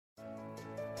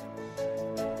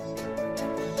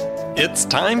It's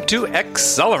time to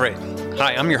accelerate.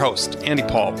 Hi, I'm your host, Andy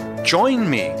Paul. Join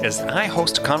me as I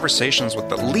host conversations with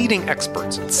the leading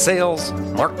experts in sales,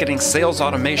 marketing, sales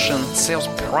automation, sales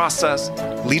process,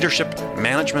 leadership,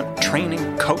 management,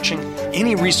 training, coaching,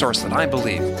 any resource that I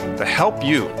believe to help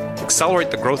you accelerate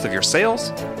the growth of your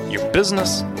sales, your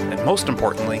business, and most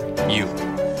importantly, you.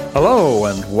 Hello,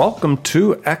 and welcome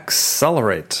to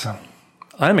Accelerate.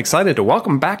 I'm excited to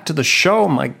welcome back to the show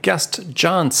my guest,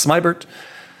 John Smibert.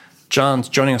 John's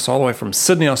joining us all the way from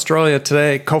Sydney, Australia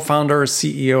today, co-founder,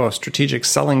 CEO of Strategic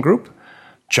Selling Group.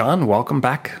 John, welcome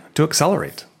back to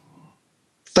Accelerate.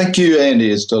 Thank you,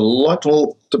 Andy. It's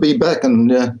delightful to be back, and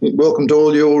welcome to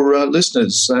all your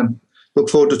listeners. Look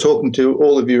forward to talking to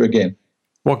all of you again.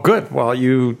 Well, good. Well,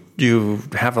 you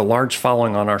have a large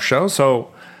following on our show,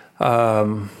 so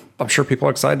I'm sure people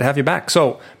are excited to have you back.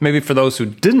 So maybe for those who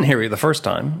didn't hear you the first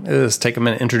time, is take a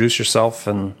minute, introduce yourself,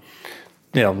 and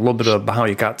a little bit about how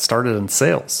you got started in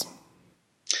sales.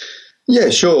 Yeah,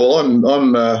 sure.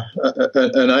 I'm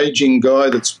an aging guy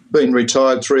that's been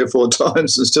retired 3 or 4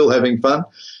 times and still having fun.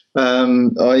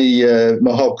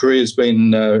 My whole career has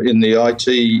been in the IT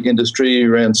industry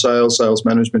around sales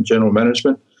management, general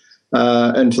management.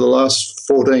 And for the last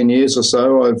 14 years or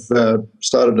so, I've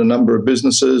started a number of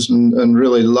businesses and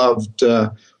really loved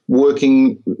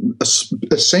working,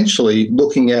 essentially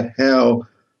looking at how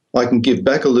I can give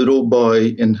back a little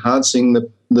by enhancing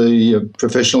the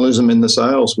professionalism in the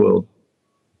sales world.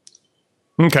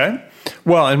 Okay.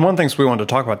 Well, and one of the things we want to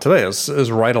talk about today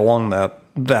is right along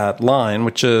that line,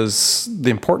 which is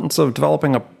the importance of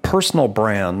developing a personal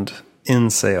brand in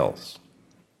sales.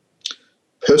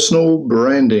 Personal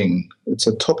branding. It's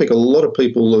a topic a lot of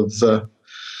people have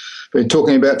been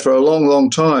talking about for a long, long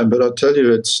time. But I tell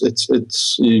you, it's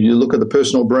you look at the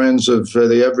personal brands of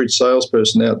the average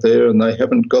salesperson out there, and they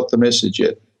haven't got the message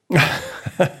yet.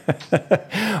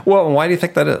 Well, why do you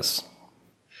think that is?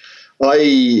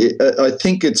 I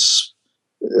think it's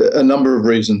a number of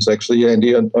reasons, actually,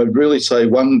 Andy. I'd really say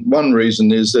one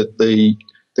reason is that the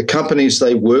companies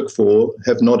they work for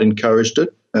have not encouraged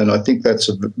it, and I think that's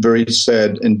a very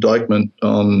sad indictment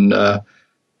on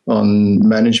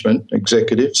management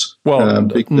executives. Well,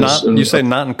 you say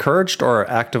not encouraged or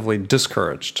actively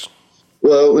discouraged?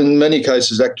 Well, in many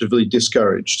cases, actively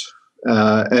discouraged,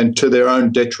 and to their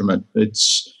own detriment.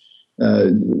 It's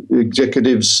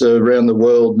executives around the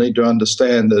world need to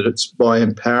understand that it's by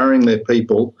empowering their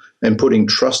people and putting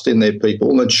trust in their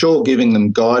people, and sure, giving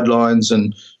them guidelines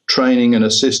and training and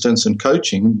assistance and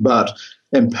coaching, but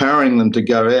empowering them to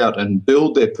go out and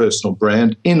build their personal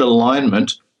brand in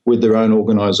alignment with their own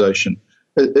organisation.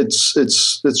 It's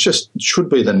just should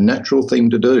be the natural thing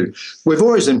to do. We've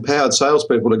always empowered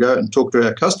salespeople to go out and talk to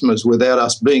our customers without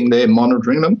us being there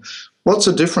monitoring them. What's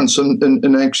the difference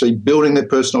in actually building their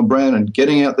personal brand and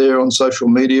getting out there on social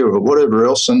media or whatever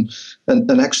else and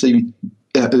actually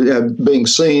being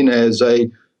seen as a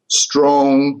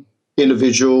strong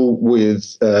individual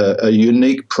with a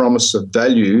unique promise of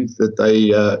value that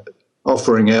they are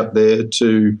offering out there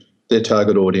to their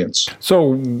target audience.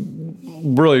 So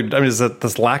really, is it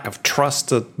this lack of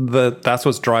trust that's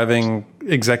what's driving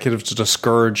executives to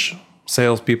discourage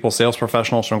salespeople, sales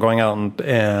professionals from going out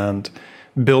and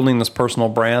building this personal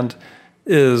brand?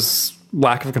 Is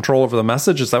lack of control over the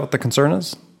message? Is that what the concern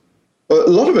is? A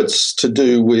lot of it's to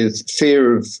do with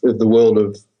fear of the world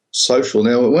of social.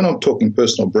 Now, when I'm talking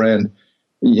personal brand,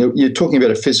 you're talking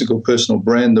about a physical personal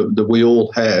brand that we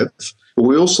all have. But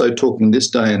we're also talking this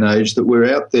day and age that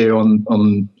we're out there in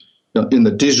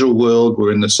the digital world,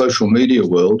 we're in the social media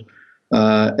world,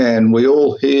 and we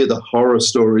all hear the horror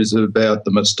stories about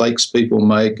the mistakes people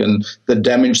make and the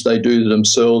damage they do to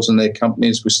themselves and their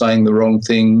companies for saying the wrong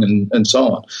thing and so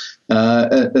on.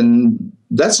 And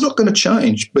that's not going to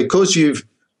change because you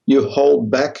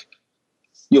hold back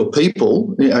your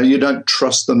people. You don't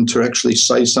trust them to actually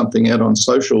say something out on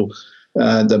social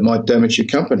that might damage your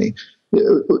company.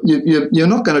 You're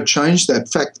not going to change that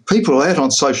fact. People are out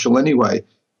on social anyway.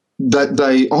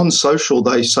 That on social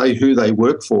they say who they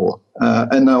work for,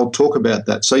 and they'll talk about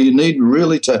that. So you need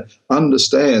really to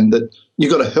understand that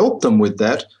you've got to help them with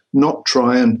that, not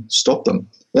try and stop them.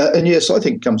 And yes, I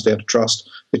think it comes down to trust.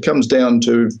 It comes down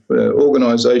to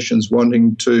organisations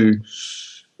wanting to.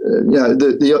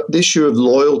 The issue of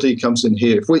loyalty comes in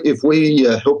here. If we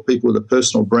help people with a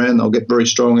personal brand, they'll get very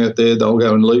strong out there. They'll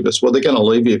go and leave us. Well, they're going to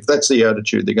leave you. If that's the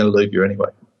attitude, they're going to leave you anyway.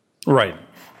 Right,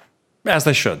 as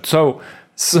they should. So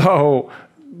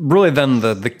really, then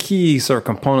the key sort of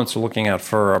components we're looking at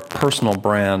for a personal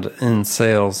brand in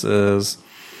sales is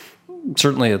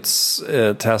certainly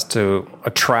it has to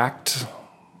attract,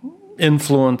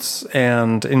 influence,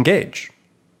 and engage.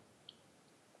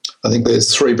 I think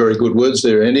there's three very good words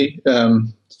there, Andy.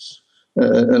 And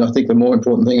I think the more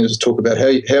important thing is to talk about how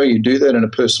you do that in a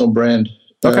personal brand.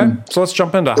 Okay, so let's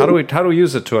jump into how do we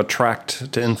use it to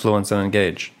attract, to influence, and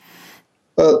engage?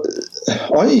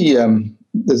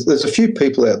 There's a few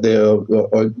people out there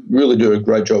I really do a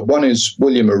great job. One is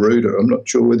William Arruda. I'm not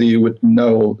sure whether you would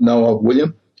know of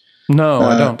William. No,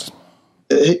 I don't.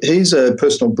 He's a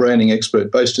personal branding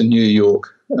expert based in New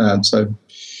York. So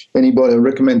I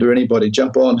recommend to anybody,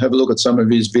 jump on, have a look at some of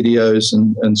his videos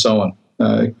and so on.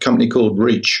 A company called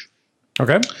Reach.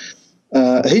 Okay.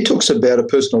 He talks about a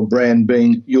personal brand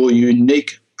being your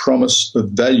unique promise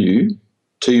of value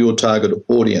to your target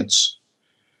audience.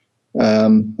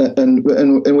 And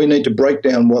we need to break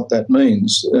down what that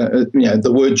means.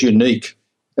 The word unique.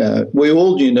 We're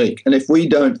all unique. And if we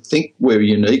don't think we're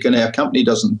unique and our company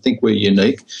doesn't think we're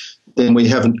unique, then we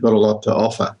haven't got a lot to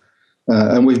offer.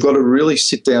 And we've got to really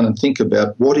sit down and think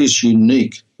about what is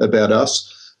unique about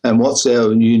us and what's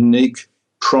our unique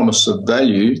promise of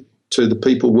value to the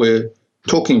people we're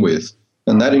talking with.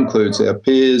 And that includes our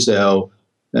peers, our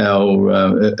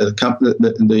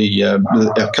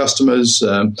customers,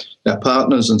 our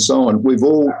partners, and so on. We've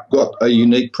all got a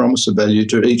unique promise of value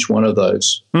to each one of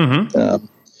those. Mm-hmm.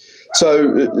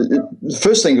 So the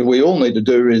first thing that we all need to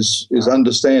do is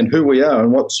understand who we are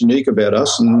and what's unique about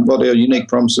us and what our unique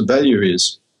promise of value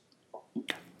is.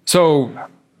 So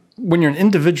when you're an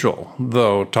individual,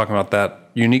 though, talking about that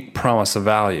unique promise of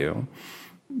value,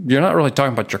 you're not really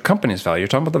talking about your company's value. You're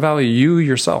talking about the value you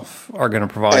yourself are going to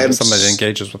provide to somebody that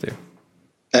engages with you.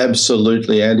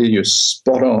 Absolutely, Andy. You're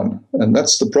spot on. And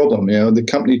that's the problem. The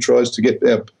company tries to get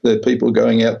their people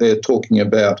going out there talking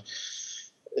about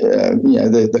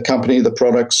the company, the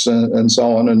products, and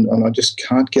so on. And I just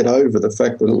can't get over the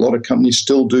fact that a lot of companies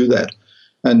still do that.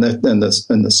 And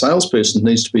the salesperson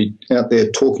needs to be out there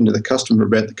talking to the customer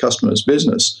about the customer's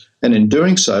business. And in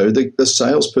doing so, the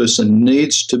salesperson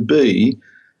needs to be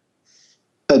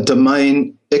a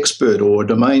domain expert or a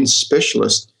domain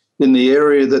specialist in the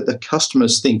area that the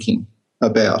customer's thinking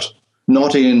about,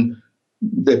 not in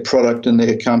their product and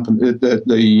their company,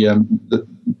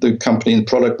 the company and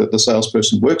product that the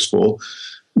salesperson works for,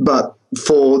 but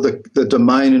for the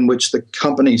domain in which the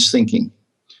company's thinking.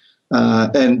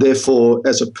 And therefore,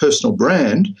 as a personal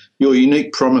brand, your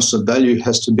unique promise of value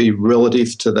has to be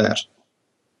relative to that.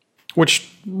 Which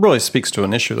really speaks to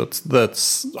an issue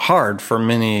that's hard for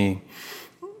many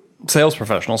sales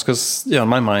professionals, because in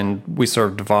my mind we sort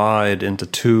of divide into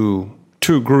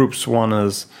two groups. One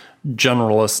is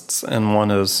generalists and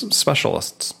one is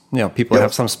specialists. People that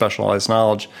have some specialized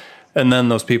knowledge, and then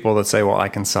those people that say, well, I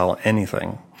can sell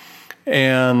anything.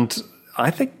 And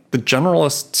I think the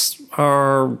generalists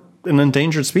are an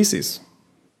endangered species.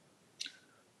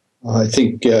 I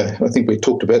think we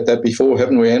talked about that before,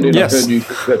 haven't we, Andy? Yes. I've heard you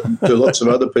talk about to lots of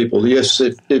other people. Yes,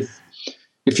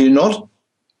 if you're not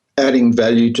adding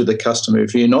value to the customer,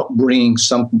 if you're not bringing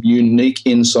some unique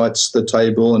insights to the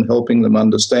table and helping them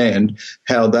understand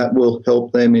how that will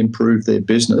help them improve their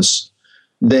business,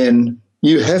 then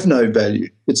you have no value.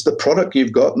 It's the product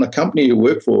you've got and the company you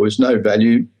work for is no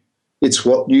value. It's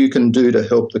what you can do to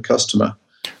help the customer.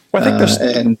 Well, I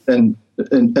think and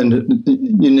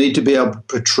you need to be able to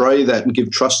portray that and give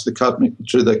trust to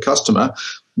the customer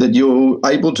that you're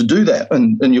able to do that,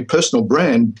 and your personal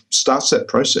brand starts that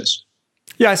process.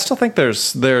 Yeah, I still think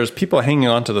there's people hanging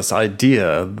on to this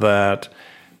idea that,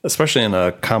 especially in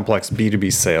a complex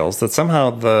B2B sales, that somehow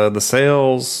the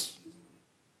sales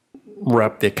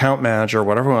rep, the account manager,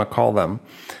 whatever we want to call them,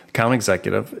 account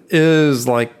executive, is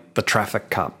like the traffic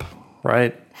cop,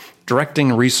 right?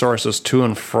 Directing resources to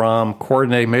and from,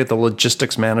 coordinating, maybe the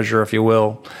logistics manager, if you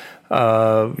will,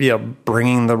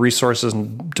 bringing the resources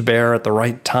to bear at the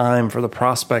right time for the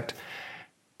prospect.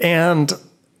 And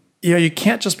you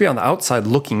can't just be on the outside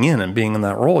looking in and being in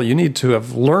that role. You need to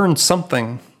have learned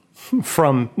something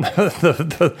from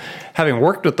having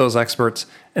worked with those experts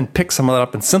and pick some of that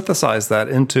up and synthesize that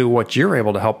into what you're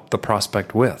able to help the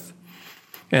prospect with.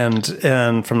 And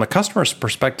from the customer's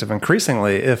perspective,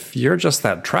 increasingly, if you're just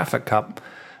that traffic cop,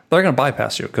 they're going to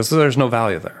bypass you because there's no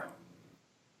value there.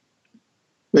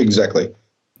 Exactly.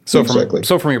 So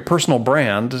from your personal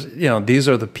brand, these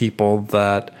are the people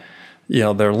that,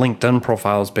 their LinkedIn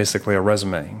profile is basically a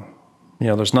resume.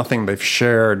 There's nothing they've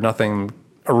shared, nothing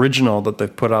original that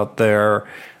they've put out there.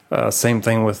 Same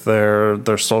thing with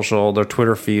their social, their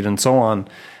Twitter feed, and so on.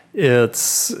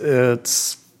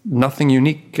 It's nothing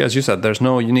unique, as you said. There's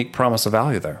no unique promise of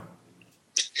value there.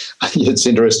 It's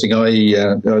interesting. I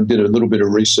did a little bit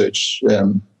of research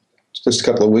just a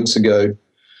couple of weeks ago,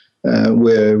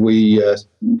 where we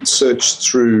searched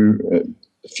through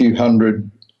a few hundred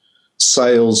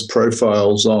sales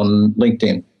profiles on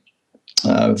LinkedIn.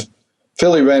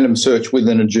 Fairly random search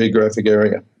within a geographic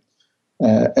area.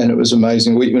 And it was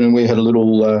amazing. We had a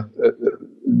little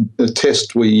a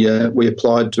test we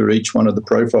applied to each one of the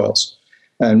profiles.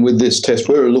 And with this test,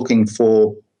 we were looking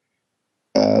for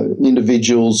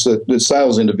individuals,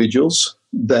 sales individuals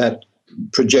that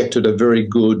projected a very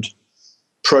good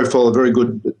profile, a very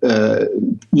good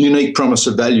unique promise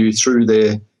of value through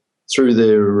their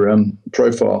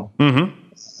profile.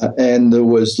 Mm-hmm. And there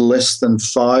was less than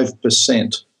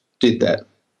 5% did that.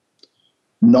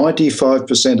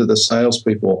 95% of the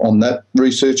salespeople on that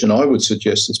research, and I would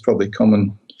suggest it's probably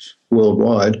common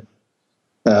worldwide,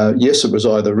 yes, it was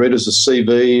either read as a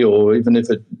CV, or even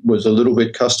if it was a little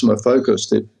bit customer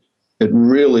focused, it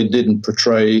really didn't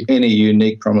portray any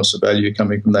unique promise of value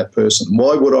coming from that person.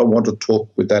 Why would I want to talk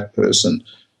with that person?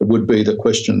 It would be the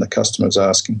question the customer's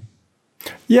asking.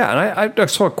 Yeah, and I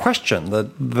saw a question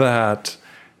that,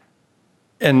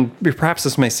 and perhaps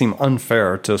this may seem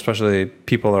unfair to especially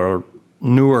people that are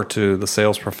newer to the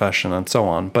sales profession and so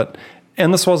on,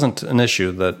 and this wasn't an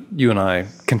issue that you and I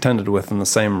contended with in the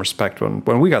same respect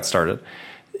when we got started,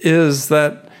 is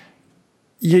that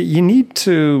you need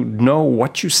to know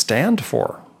what you stand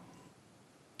for,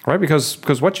 right?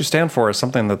 Because what you stand for is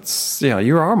something that's,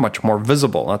 you are much more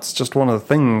visible. That's just one of the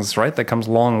things, right, that comes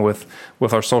along with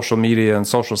our social media and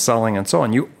social selling and so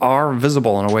on. You are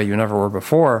visible in a way you never were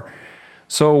before.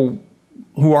 So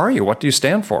who are you? What do you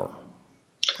stand for?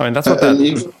 I mean, that's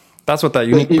what that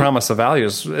unique promise of value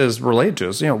is related to.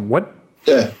 Is what?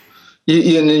 Yeah,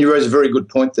 you raise a very good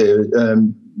point there.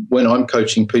 When I'm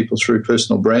coaching people through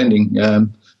personal branding,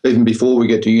 even before we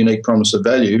get to unique promise of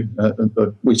value,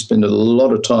 we spend a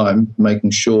lot of time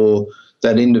making sure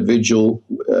that individual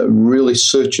really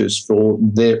searches for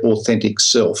their authentic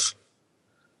self.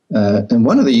 And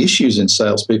one of the issues in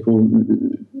salespeople,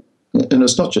 and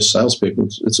it's not just salespeople,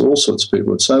 it's all sorts of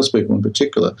people, it's salespeople in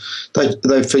particular,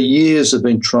 they for years have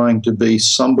been trying to be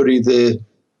somebody they're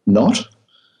not.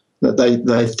 That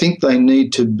they think they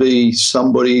need to be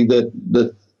somebody that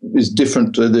is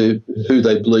different to who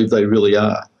they believe they really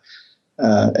are.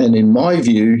 And in my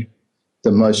view,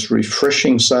 the most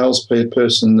refreshing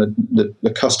salesperson that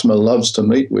the customer loves to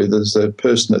meet with is the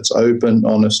person that's open,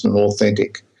 honest, and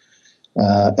authentic.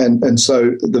 And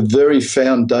so the very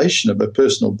foundation of a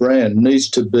personal brand needs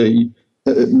to be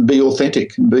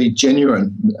authentic, be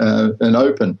genuine and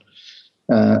open.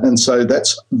 And so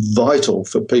that's vital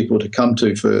for people to come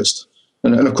to first.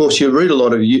 And of course, you read a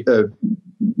lot of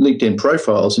LinkedIn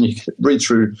profiles, and you can read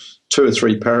through 2 or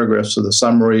 3 paragraphs of the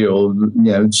summary, or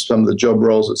some of the job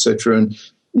roles, etc. And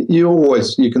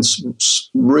you can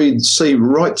see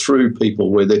right through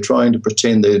people where they're trying to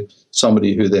pretend they're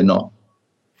somebody who they're not.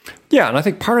 Yeah, and I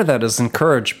think part of that is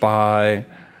encouraged by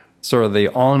sort of the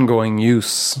ongoing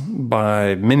use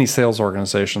by many sales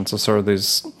organizations of sort of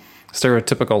these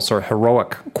stereotypical sort of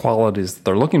heroic qualities that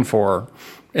they're looking for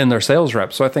in their sales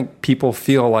reps. So I think people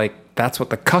feel like that's what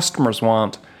the customers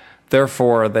want.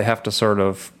 Therefore, they have to sort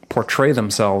of portray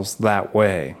themselves that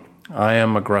way. I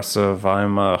am aggressive.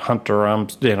 I'm a hunter. I'm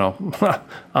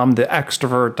I'm the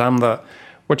extrovert.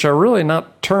 which are really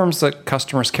not terms that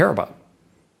customers care about.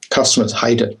 Customers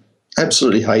hate it.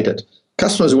 Absolutely hate it.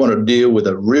 Customers want to deal with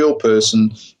a real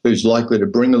person who's likely to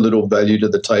bring a little value to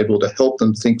the table to help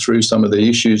them think through some of the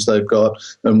issues they've got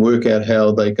and work out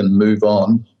how they can move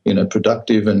on in a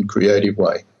productive and creative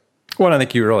way. Well, I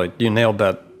think you nailed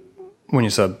that when you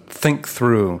said think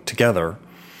through together,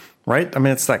 right? I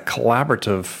mean, it's that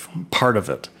collaborative part of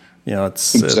it.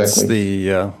 It's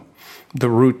the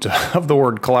root of the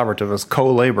word collaborative is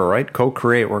co-labor, right?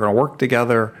 Co-create. We're going to work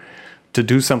together to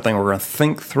do something. We're going to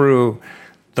think through.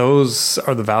 Those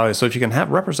are the values. So if you can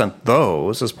represent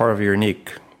those as part of your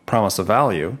unique promise of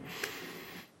value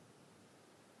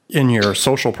in your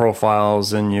social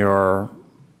profiles, in your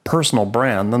personal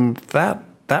brand, then that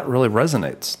really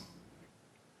resonates.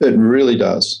 It really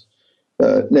does.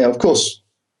 Now, of course,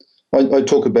 I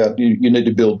talk about you need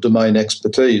to build domain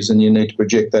expertise and you need to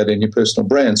project that in your personal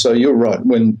brand. So you're right.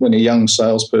 When a young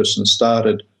salesperson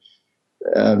started,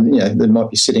 they might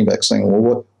be sitting back saying, well,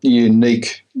 what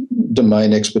unique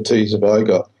domain expertise have I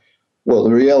got? Well, the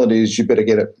reality is you better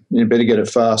get it. You better get it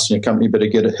fast, and your company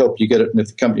better help you get it. And if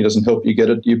the company doesn't help you get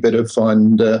it, you better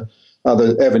find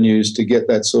other avenues to get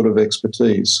that sort of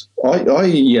expertise. I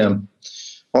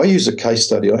use a case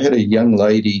study. I had a young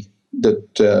lady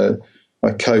that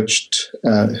I coached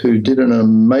who did an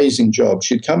amazing job.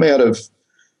 She'd come out of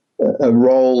a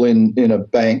role in a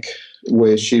bank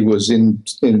where she was in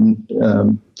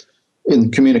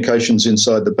communications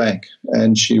inside the bank,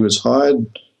 and she was hired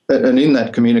And in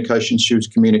that communication, she was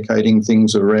communicating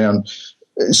things around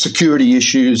security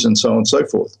issues and so on and so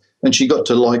forth. And she got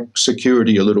to like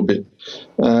security a little bit.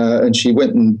 And she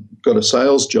went and got a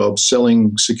sales job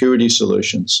selling security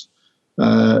solutions.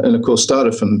 And, of course,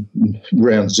 started from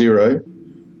ground zero.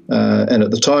 And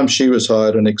at the time she was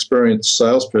hired, an experienced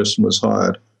salesperson was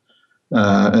hired.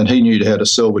 And he knew how to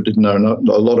sell but didn't know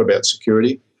a lot about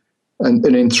security. And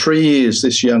in 3 years,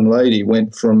 this young lady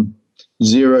went from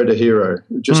zero to hero.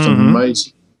 Just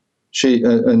amazing. She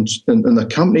and the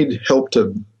company helped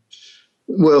her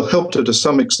to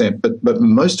some extent, but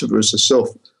most of it was herself.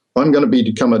 I'm going to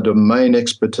become a domain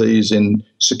expertise in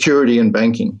security and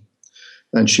banking.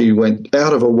 And she went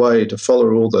out of her way to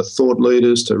follow all the thought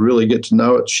leaders to really get to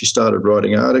know it. She started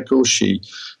writing articles. She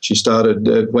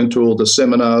went to all the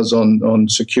seminars on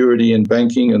security and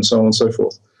banking and so on and so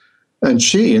forth. And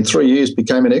she, in 3 years,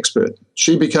 became an expert.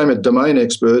 She became a domain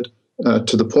expert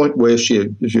to the point where she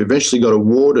eventually got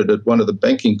awarded at one of the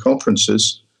banking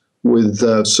conferences with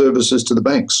services to the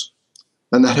banks.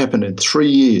 And that happened in 3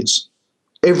 years.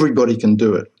 Everybody can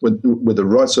do it with the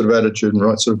right sort of attitude and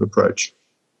right sort of approach.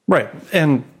 Right.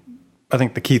 And I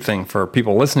think the key thing for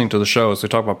people listening to the show as we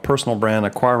talk about personal brand,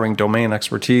 acquiring domain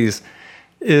expertise,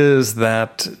 is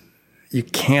that you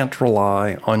can't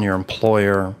rely on your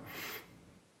employer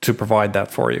to provide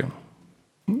that for you.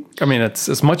 I mean, it's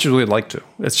as much as we'd like to.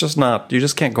 It's just not, you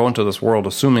just can't go into this world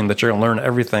assuming that you're going to learn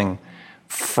everything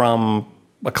from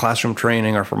a classroom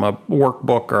training or from a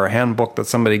workbook or a handbook that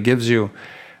somebody gives you.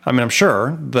 I mean, I'm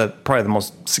sure that probably the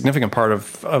most significant part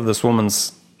of this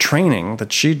woman's training,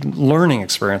 learning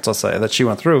experience, let's say, that she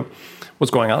went through was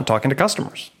going out and talking to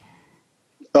customers.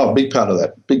 Oh, big part of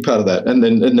that. And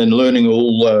then learning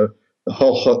all a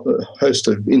whole host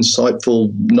of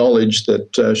insightful knowledge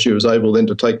that she was able then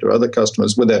to take to other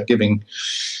customers without giving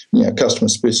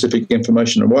customer-specific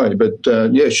information away. But,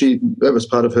 that was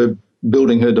part of her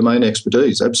building her domain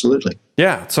expertise, absolutely.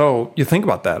 Yeah, so you think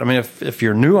about that. I mean, if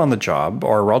you're new on the job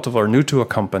or relatively new to a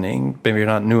company, maybe you're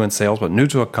not new in sales, but new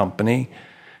to a company,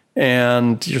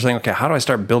 and you're saying, okay, how do I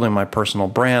start building my personal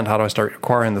brand? How do I start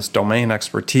acquiring this domain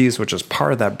expertise, which is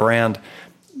part of that brand,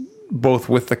 both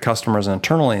with the customers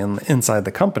internally and inside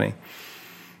the company?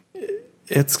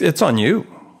 It's on you.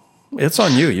 It's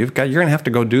on you. You're going to have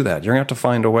to go do that. You're going to have to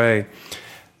find a way.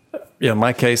 In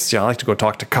my case, I like to go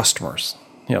talk to customers.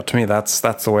 To me, that's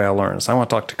the way I learn. So I want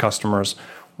to talk to customers.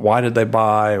 Why did they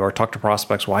buy? Or talk to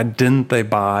prospects. Why didn't they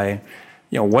buy?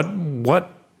 What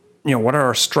are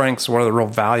our strengths? What are the real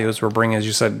values we're bringing? As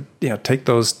you said, take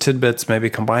those tidbits, maybe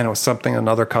combine it with something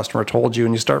another customer told you,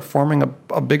 and you start forming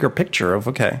a bigger picture of,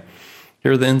 okay,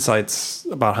 here are the insights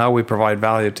about how we provide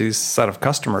value to these set of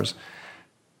customers.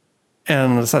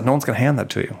 And as I said, no one's going to hand that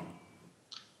to you.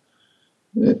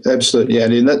 Absolutely, yeah.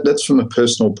 And that's from a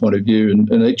personal point of view,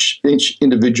 and each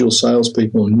individual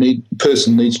salespeople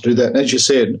person needs to do that. And as you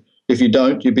said, if you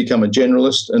don't, you become a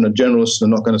generalist, and a generalist are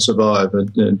not going to survive.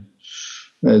 And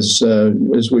as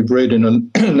we've read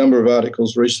in a number of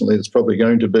articles recently, there's probably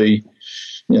going to be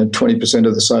 20%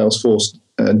 of the sales force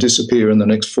disappear in the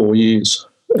next 4 years.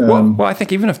 Well, I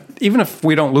think even if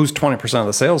we don't lose 20% of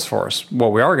the sales force,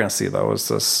 what we are going to see though is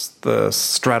the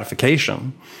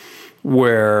stratification,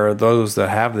 where those that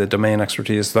have the domain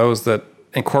expertise, those that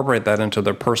incorporate that into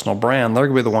their personal brand, they're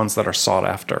going to be the ones that are sought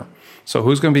after. So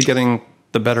who's going to be getting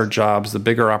the better jobs, the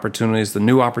bigger opportunities, the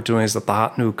new opportunities at the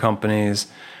hot new companies,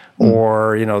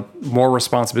 or more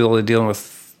responsibility dealing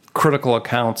with critical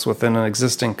accounts within an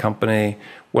existing company,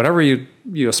 whatever you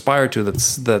aspire to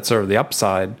that's sort of the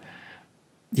upside.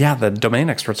 Yeah, the domain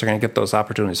experts are going to get those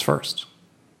opportunities first.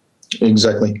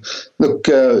 Exactly. Look,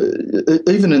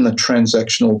 even in the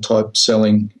transactional type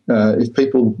selling,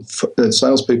 if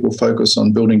salespeople focus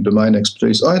on building domain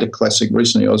expertise, I had a classic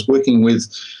recently. I was working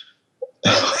with,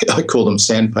 I call them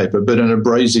sandpaper, but an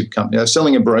abrasive company. I was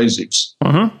selling abrasives.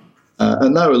 Mm-hmm.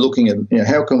 And they were looking at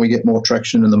how can we get more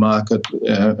traction in the market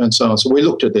and so on. So we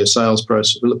looked at their sales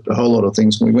process, we looked at a whole lot of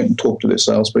things, and we went and talked to their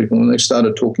salespeople, and they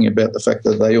started talking about the fact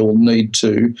that they all need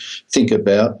to think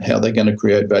about how they're going to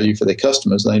create value for their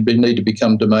customers. They need to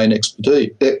become domain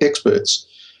experts.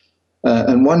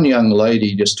 And one young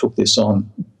lady just took this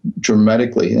on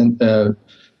dramatically, and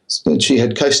she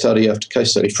had case study after case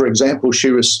study. For example,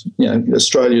 she was,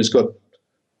 Australia's got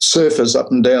surfers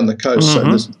up and down the coast, mm-hmm. So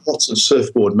there's lots of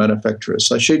surfboard manufacturers.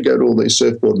 So she'd go to all these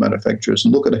surfboard manufacturers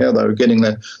and look at how they were getting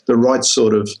the right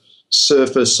sort of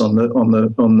surface on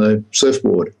the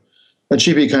surfboard, and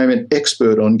she became an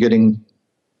expert on getting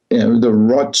the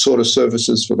right sort of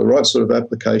surfaces for the right sort of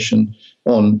application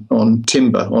on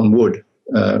timber, on wood,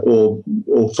 or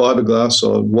fiberglass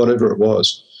or whatever it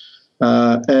was.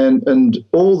 And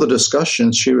all the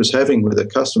discussions she was having with her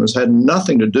customers had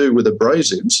nothing to do with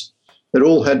abrasives. It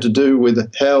all had to do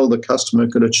with how the customer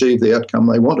could achieve the outcome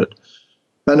they wanted.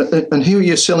 And here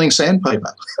you're selling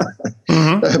sandpaper.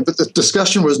 But the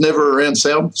discussion was never around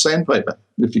sandpaper,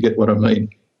 if you get what I mean.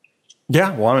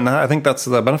 Yeah, well, I mean, I think that's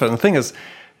the benefit. And the thing is,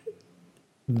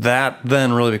 that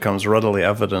then really becomes readily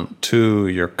evident to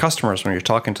your customers when you're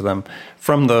talking to them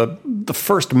from the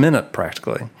first minute,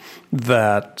 practically,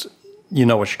 that you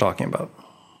know what you're talking about.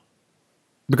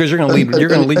 Because you're going to lead. You're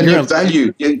going to lead. You're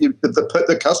value.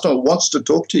 The customer wants to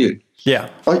talk to you. Yeah.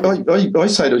 I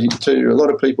say to a lot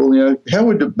of people, how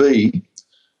would it be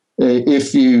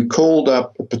if you called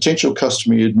up a potential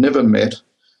customer you'd never met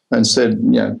and said,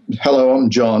 hello, I'm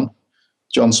John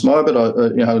Smybert,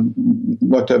 I'd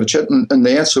like to have a chat. And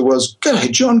the answer was,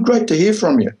 "G'day, John, great to hear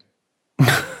from you."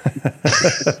 Now,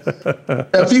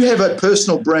 if you have a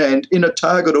personal brand in a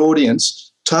target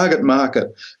audience, target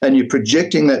market, and you're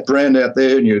projecting that brand out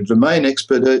there and you're a domain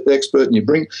expert and you're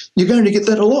going to get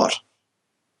that a lot.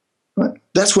 Right?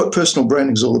 That's what personal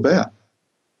branding is all about.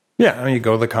 Yeah, I mean, you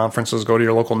go to the conferences, go to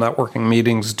your local networking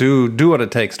meetings, do what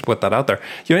it takes to put that out there.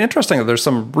 Interesting, there's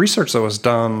some research that was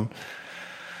done,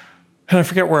 and I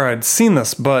forget where I'd seen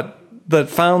this, but that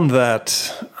found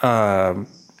that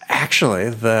actually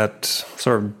that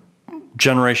sort of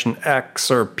Generation X,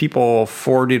 or people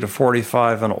 40 to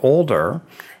 45 and older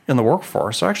in the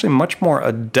workforce, are actually much more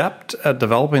adept at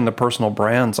developing the personal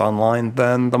brands online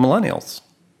than the millennials.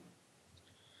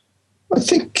 I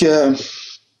think, I'd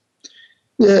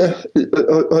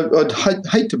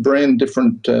hate to brand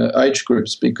different age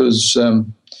groups, because I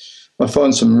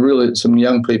find some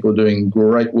young people doing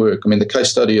great work. I mean, the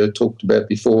case study I talked about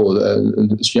before,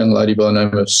 this young lady by the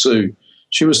name of Sue,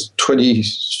 she was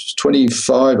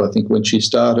 25, I think, when she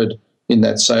started in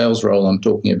that sales role I'm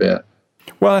talking about.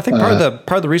 Well, I think part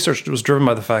of the research was driven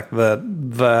by the fact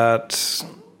that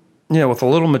with a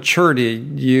little maturity,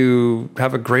 you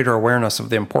have a greater awareness of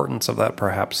the importance of that,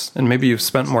 perhaps, and maybe you've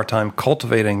spent more time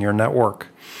cultivating your network.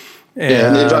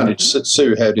 And the advantage that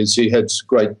Sue had is she had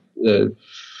great.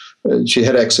 She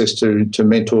had access to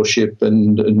mentorship,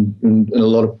 and a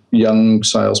lot of young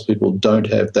salespeople don't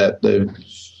have that. They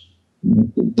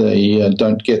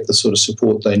don't get the sort of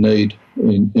support they need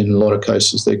in a lot of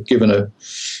cases. They're given a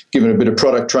bit of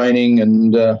product training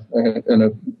and a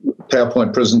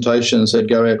PowerPoint presentation and said,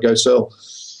 go out, go sell.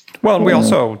 Well, and we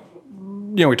also,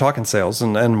 we talk in sales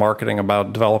and marketing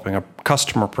about developing a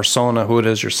customer persona, who it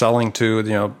is you're selling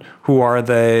to, who are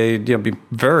they, be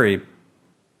very,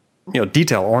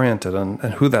 detail oriented and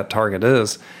who that target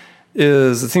is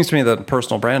it seems to me that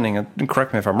personal branding, and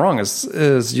correct me if I'm wrong,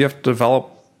 is you have to develop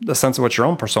a sense of what your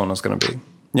own persona is going to be.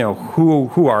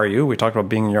 Who are you? We talked about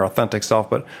being your authentic self,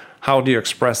 but how do you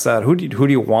express that? Who do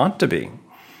you want to be?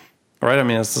 Right? I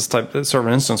mean, it's sort of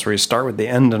an instance where you start with the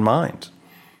end in mind.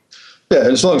 Yeah,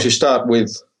 and as long as you start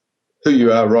with who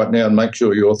you are right now and make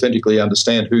sure you authentically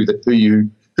understand who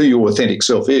your authentic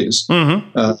self is,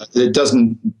 it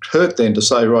doesn't hurt then to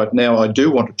say, right now, I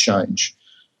do want to change.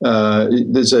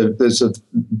 There's a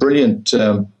brilliant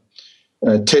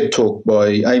TED talk by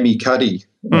Amy Cuddy.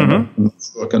 I'm not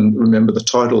sure I can remember the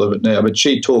title of it now, but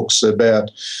she talks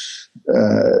about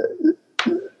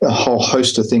a whole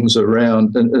host of things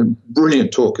around, and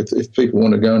brilliant talk if people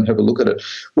want to go and have a look at it,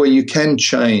 where you can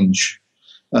change.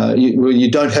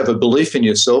 You don't have a belief in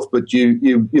yourself, but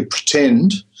you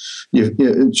pretend.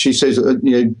 She says,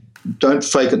 don't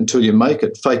fake it until you make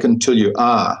it. Fake it until you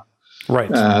are. Right.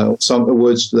 Some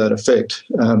words to that effect.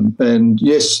 And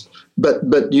yes,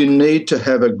 but you need to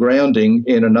have a grounding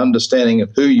in an understanding of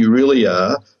who you really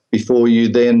are before you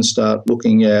then start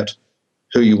looking at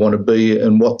who you want to be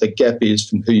and what the gap is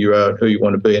from who you are and who you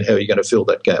want to be and how you're going to fill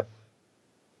that gap.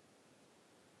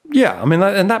 Yeah, I mean,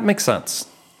 that makes sense.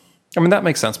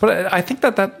 But I think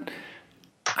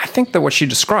that what she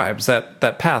describes,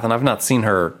 that path, and I've not seen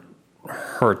her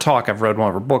talk, I've read one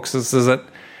of her books, is that,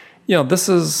 this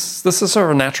is sort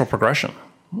of a natural progression,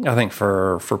 I think,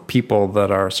 for people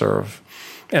that are sort of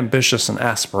ambitious and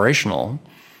aspirational,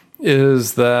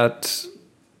 is that,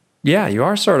 yeah, you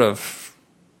are sort of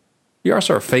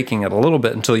faking it a little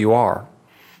bit until you are.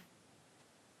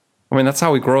 I mean, that's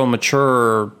how we grow and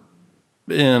mature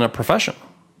in a profession.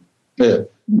 Yeah,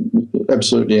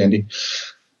 absolutely, Andy.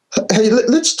 Hey,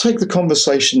 let's take the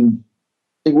conversation.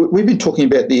 We've been talking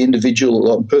about the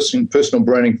individual, personal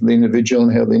branding for the individual,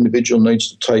 and how the individual needs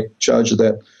to take charge of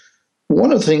that.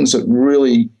 One of the things that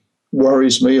really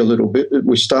worries me a little bit,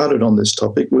 we started on this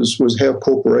topic, was how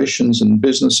corporations and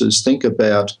businesses think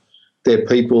about their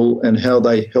people and how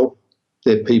they help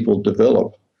their people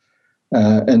develop.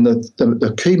 And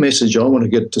the key message I want to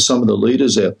get to some of the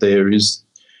leaders out there is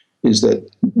that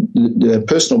the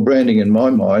personal branding, in my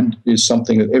mind, is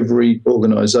something that every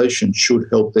organisation should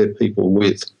help their people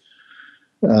with.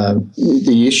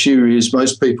 The issue is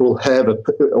most people have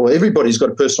everybody's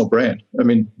got a personal brand. I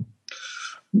mean,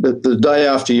 the day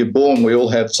after you're born, we all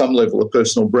have some level of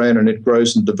personal brand, and it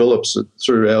grows and develops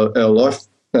through our life.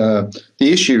 The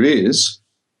issue is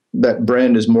that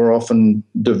brand is more often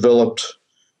developed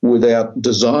without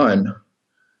design,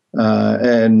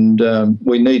 and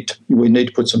we need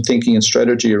to put some thinking and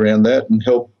strategy around that and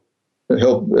help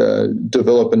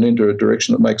develop it into a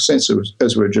direction that makes sense,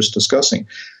 as we were just discussing.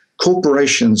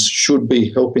 Corporations should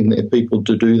be helping their people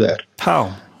to do that.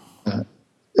 How?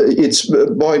 It's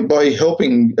by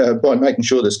helping, by making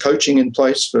sure there's coaching in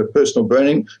place for personal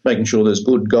branding, making sure there's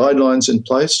good guidelines in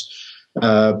place,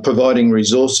 providing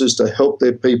resources to help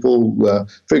their people.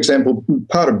 For example,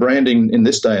 part of branding in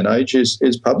this day and age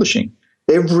is publishing.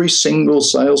 Every single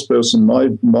salesperson, in my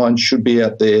mind, should be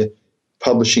out there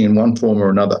publishing in one form or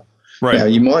another. Right. Now,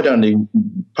 you might only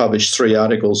publish 3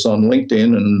 articles on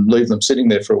LinkedIn and leave them sitting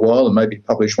there for a while and maybe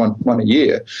publish one a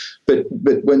year. But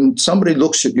when somebody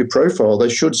looks at your profile, they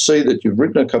should see that you've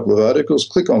written a couple of articles,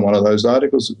 click on one of those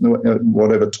articles,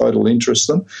 whatever title interests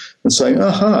them, and say,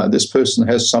 aha, this person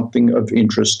has something of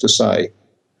interest to say.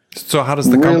 So how does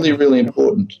the really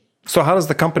important. So how does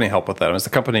the company help with that? Is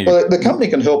the company... Well, the company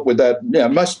can help with that. Yeah,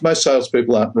 most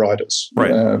salespeople aren't writers.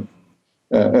 Right.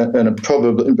 And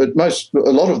probably, but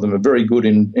a lot of them are very good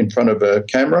in front of a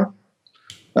camera,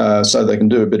 so they can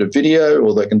do a bit of video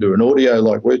or they can do an audio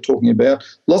like we're talking about.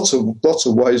 Lots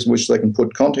of ways in which they can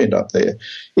put content up there.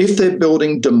 If they're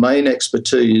building domain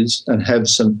expertise and have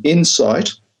some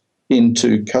insight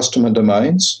into customer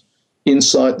domains,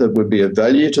 insight that would be of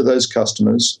value to those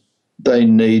customers, they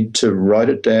need to write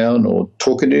it down or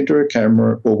talk it into a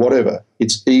camera or whatever.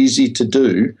 It's easy to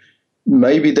do.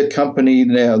 Maybe the company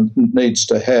now needs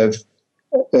to have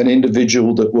an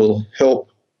individual that will help,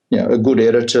 a good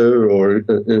editor or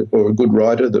a good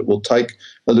writer that will take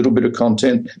a little bit of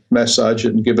content, massage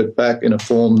it and give it back in a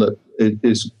form that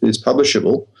is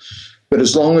publishable. But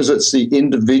as long as it's the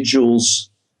individual's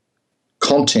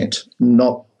content,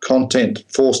 not content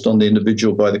forced on the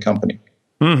individual by the company.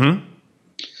 Mm-hmm.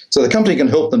 So the company can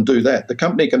help them do that. The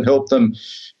company can help them,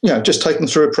 just take them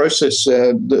through a process,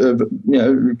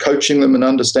 coaching them and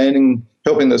understanding,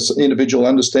 helping this individual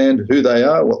understand who they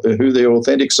are, who their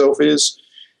authentic self is,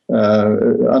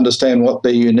 understand what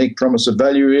their unique promise of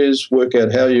value is, work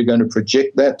out how you're going to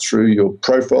project that through your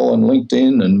profile on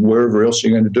LinkedIn and wherever else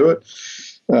you're going to do it,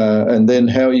 and then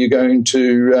how you're going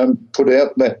to put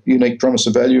out that unique promise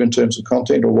of value in terms of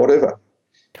content or whatever.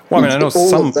 Well, I mean, I know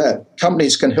all of that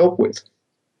companies can help with.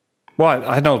 Well,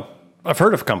 I know I've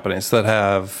heard of companies that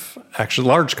have actually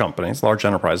large companies, large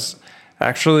enterprises,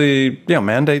 actually,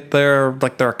 mandate their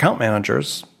account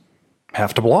managers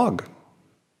have to blog.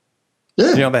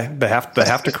 Yeah. They have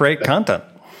to create content.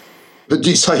 But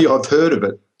you say I've heard of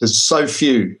it. There's so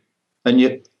few, and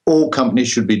yet all companies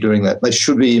should be doing that. They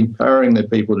should be empowering their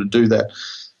people to do that.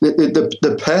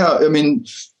 The power, I mean,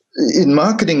 in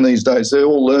marketing these days, they're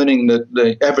all learning that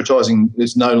the advertising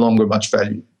is no longer much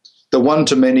value. The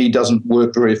one-to-many doesn't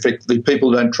work very effectively.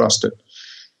 People don't trust it.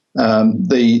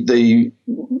 The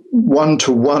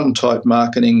one-to-one type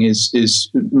marketing is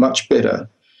much better.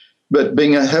 But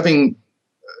having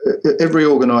every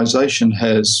organisation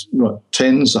has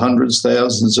tens, hundreds,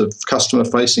 thousands of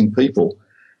customer-facing people,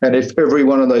 and if every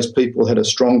one of those people had a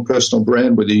strong personal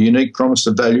brand with a unique promise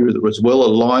of value that was well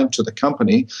aligned to the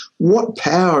company, what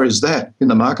power is that in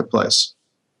the marketplace?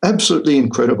 Absolutely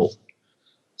incredible.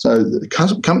 So the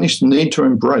companies need to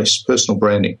embrace personal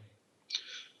branding.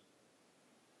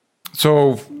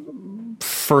 So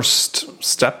first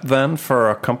step then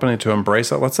for a company to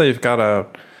embrace it, let's say you've got a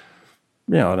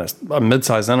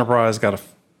mid-sized enterprise, got a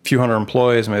few hundred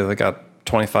employees, maybe they got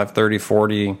 25, 30,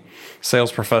 40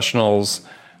 sales professionals.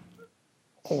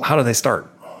 How do they start?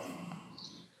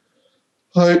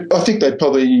 I think they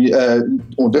probably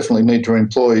or definitely need to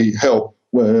employ help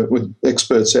with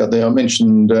experts out there. I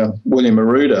mentioned William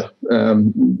Arruda.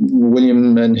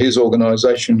 William and his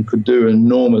organisation could do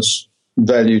enormous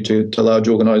value to large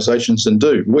organisations and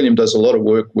do. William does a lot of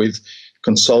work with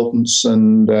consultants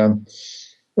and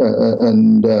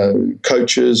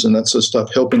coaches and that sort of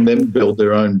stuff, helping them build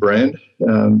their own brand.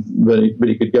 But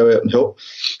he could go out and help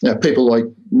people like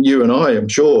you and I, I'm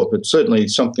sure, but certainly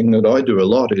something that I do a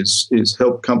lot is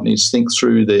help companies think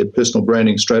through their personal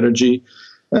branding strategy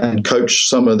and coach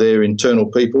some of their internal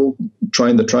people,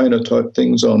 train the trainer type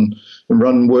things on, and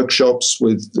run workshops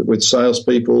with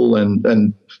salespeople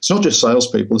and It's not just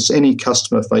salespeople, it's any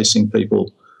customer-facing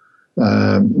people.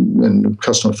 And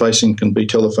customer-facing can be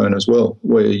telephone as well,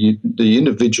 where the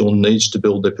individual needs to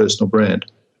build their personal brand.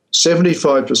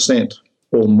 75%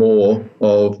 or more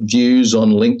of views on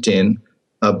LinkedIn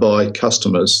are by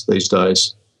customers these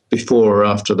days, before or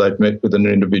after they've met with an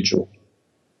individual.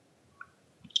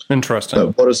 Interesting.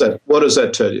 So what does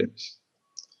that tell you?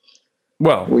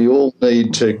 Well, we all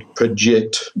need to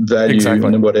project value,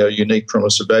 exactly, and what our unique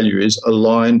promise of value is,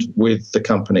 aligned with the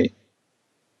company.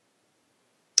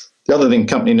 The other thing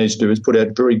company needs to do is put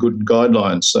out very good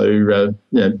guidelines so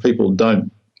people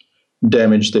don't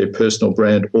damage their personal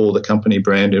brand or the company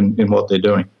brand in what they're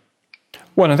doing.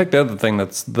 Well, and I think the other thing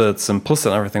that's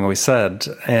implicit in everything we said,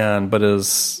 but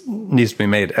needs to be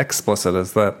made explicit,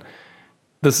 is that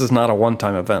this is not a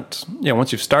one-time event.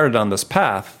 Once you've started on this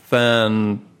path,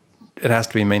 then it has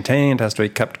to be maintained, has to be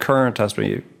kept current, has to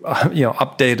be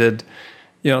updated.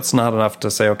 It's not enough to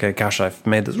say, okay, gosh, I've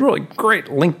made this really great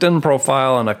LinkedIn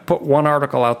profile and I put one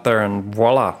article out there and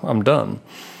voila, I'm done.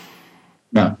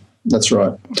 No, that's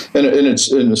right. And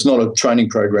it's not a training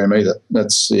program either.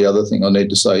 That's the other thing I need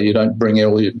to say. You don't bring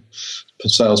all your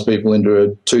salespeople into a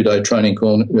 2-day training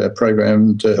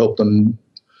program to help them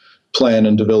plan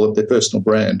and develop their personal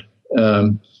brand.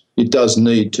 It does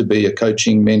need to be a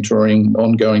coaching, mentoring,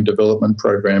 ongoing development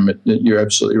program. You're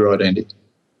absolutely right, Andy.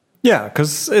 Yeah,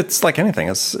 because it's like anything.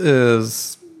 Is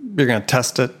you're going to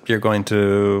test it. You're going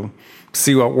to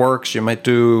see what works. You might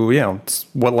do,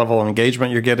 what level of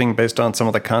engagement you're getting based on some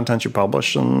of the content you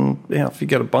publish. And if you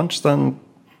get a bunch, then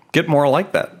get more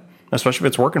like that, especially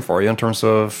if it's working for you in terms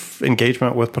of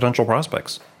engagement with potential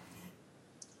prospects.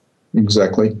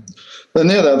 Exactly. And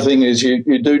the other thing is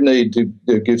you do need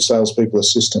to give salespeople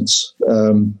assistance.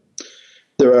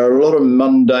 There are a lot of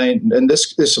mundane, and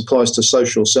this applies to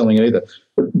social selling either.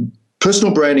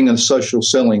 Personal branding and social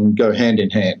selling go hand in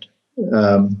hand.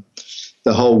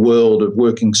 The whole world of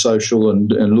working social and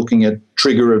looking at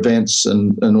trigger events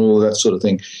and all of that sort of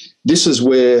thing. This is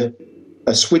where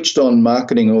a switched-on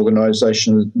marketing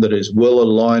organisation that is well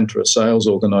aligned to a sales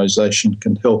organisation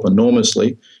can help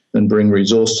enormously and bring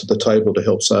resource to the table to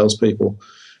help salespeople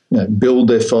build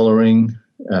their following,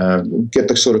 get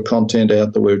the sort of content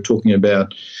out that we're talking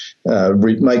about,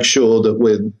 make sure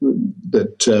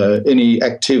that any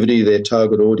activity their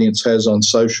target audience has on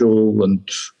social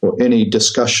or any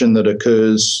discussion that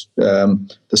occurs,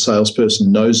 the salesperson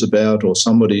knows about, or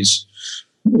somebody's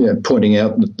pointing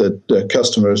out that the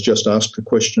customer has just asked a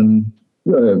question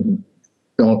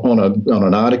on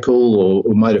an article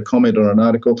or made a comment on an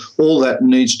article. All that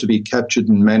needs to be captured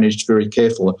and managed very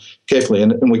carefully.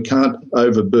 And we can't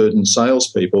overburden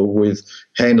salespeople with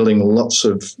handling lots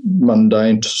of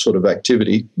mundane sort of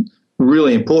activity,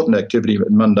 really important activity,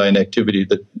 but mundane activity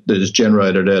that is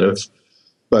generated out of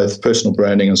both personal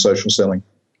branding and social selling.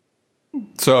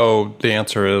 So the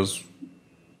answer is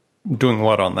doing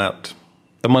what on that?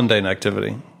 The mundane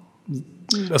activity?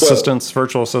 Assistants,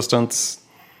 virtual assistants?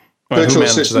 Virtual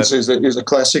assistants is a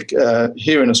classic.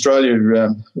 Here in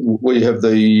Australia, we have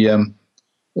the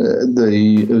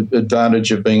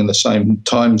advantage of being in the same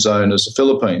time zone as the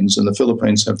Philippines, and the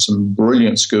Philippines have some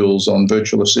brilliant schools on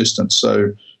virtual assistants.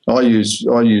 So I use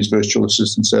virtual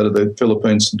assistants out of the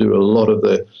Philippines to do a lot of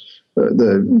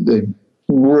the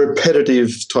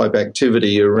repetitive type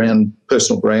activity around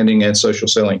personal branding and social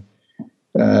selling.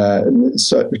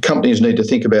 So companies need to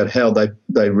think about how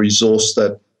they resource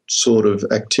that sort of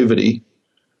activity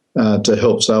to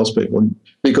help salespeople,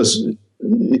 because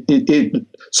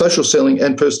social selling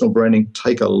and personal branding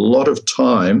take a lot of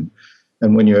time,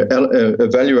 and when you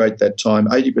evaluate that time,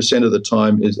 80% of the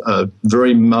time is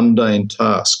very mundane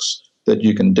tasks that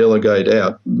you can delegate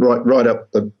out, right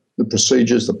up the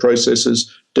procedures, the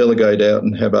processes, delegate out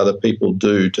and have other people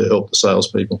do to help the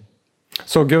salespeople.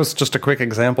 So give us just a quick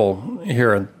example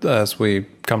here as we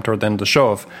come toward the end of the show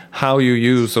of how you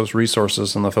use those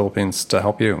resources in the Philippines to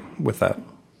help you with that.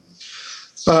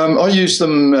 I use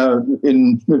them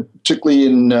particularly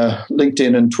in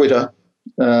LinkedIn and Twitter.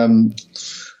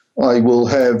 I will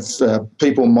have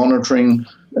people monitoring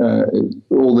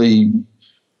all the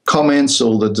comments,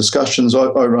 all the discussions. I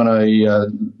run a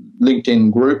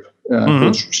LinkedIn group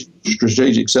called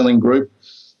Strategic Selling Group.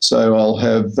 So I'll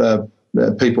have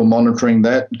people monitoring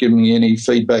that, giving me any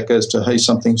feedback as to, hey,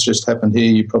 something's just happened here,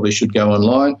 you probably should go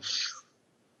online.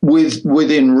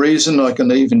 Within reason, I can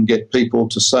even get people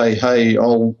to say, hey,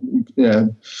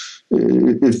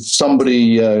 if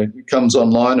somebody comes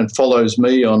online and follows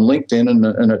me on LinkedIn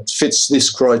and it fits this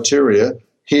criteria,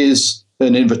 here's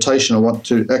an invitation. I want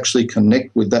to actually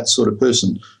connect with that sort of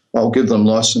person. I'll give them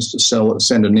license to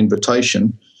send an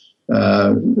invitation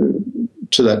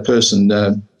to that person.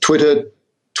 Twitter,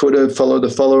 follow the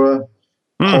follower,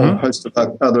 a whole host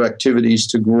of other activities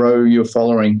to grow your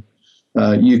following.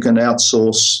 You can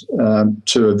outsource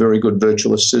to a very good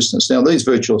virtual assistant. Now, these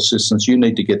virtual assistants, you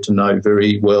need to get to know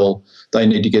very well. They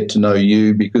need to get to know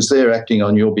you because they're acting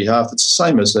on your behalf. It's the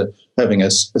same as having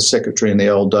a secretary in the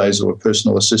old days or a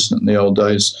personal assistant in the old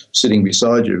days sitting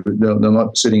beside you. They're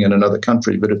not sitting in another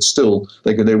country, but it's still,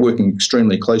 they're working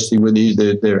extremely closely with you.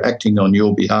 They're acting on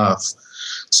your behalf.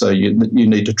 So you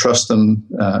need to trust them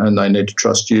and they need to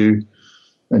trust you,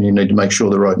 and you need to make sure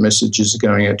the right messages are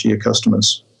going out to your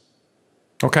customers.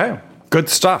 Okay, good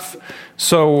stuff.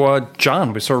 So,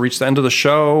 John, we sort of reached the end of the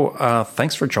show.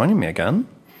 Thanks for joining me again.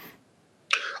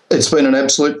 It's been an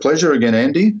absolute pleasure again,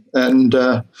 Andy. And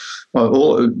I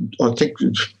think,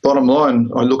 bottom line,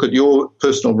 I look at your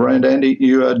personal brand, Andy.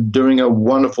 You are doing a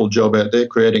wonderful job out there,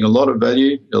 creating a lot of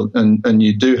value, and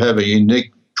you do have a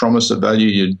unique promise of value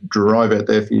you drive out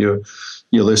there for your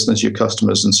listeners, your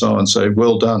customers, and so on. So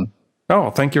well done. Oh,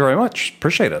 thank you very much.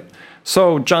 Appreciate it.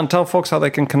 So, John, tell folks how they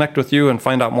can connect with you and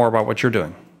find out more about what you're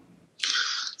doing.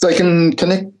 They can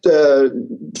connect,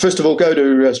 first of all, go to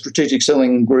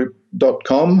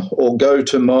strategicsellinggroup.com or go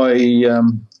to my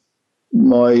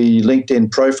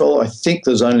LinkedIn profile. I think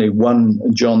there's only one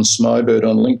John Smybert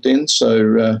on LinkedIn.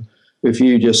 So if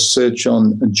you just search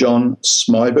on John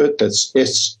Smybert, that's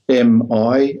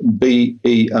Smibert,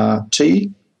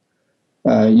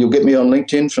 you'll get me on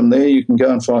LinkedIn. From there, you can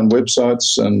go and find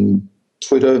websites and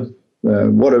Twitter,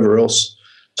 whatever else.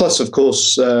 Plus, of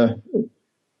course,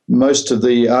 most of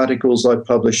the articles I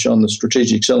publish on the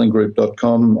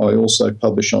strategicsellinggroup.com, I also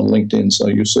publish on LinkedIn, so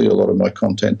you'll see a lot of my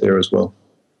content there as well.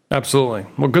 Absolutely.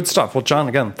 Well, good stuff. Well, John,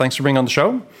 again, thanks for being on the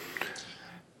show.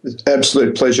 It's an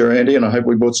absolute pleasure, Andy, and I hope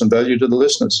we brought some value to the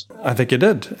listeners. I think you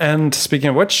did. And speaking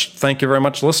of which, thank you very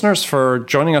much, listeners, for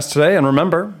joining us today. And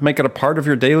remember, make it a part of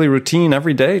your daily routine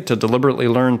every day to deliberately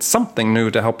learn something new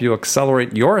to help you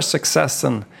accelerate your success.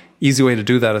 And easy way to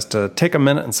do that is to take a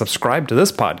minute and subscribe to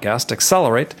this podcast,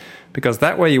 Accelerate, because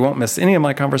that way you won't miss any of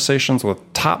my conversations with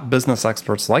top business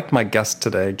experts like my guest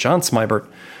today, John Smybert,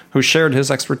 who shared his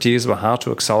expertise about how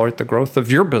to accelerate the growth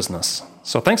of your business.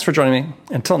 So thanks for joining me.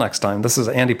 Until next time, this is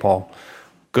Andy Paul.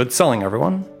 Good selling,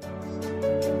 everyone.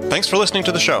 Thanks for listening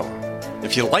to the show.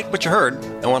 If you like what you heard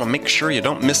and want to make sure you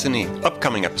don't miss any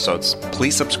upcoming episodes,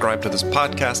 please subscribe to this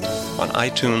podcast on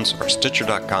iTunes or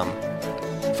Stitcher.com.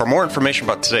 For more information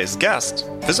about today's guest,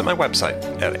 visit my website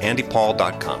at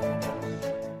andypaul.com.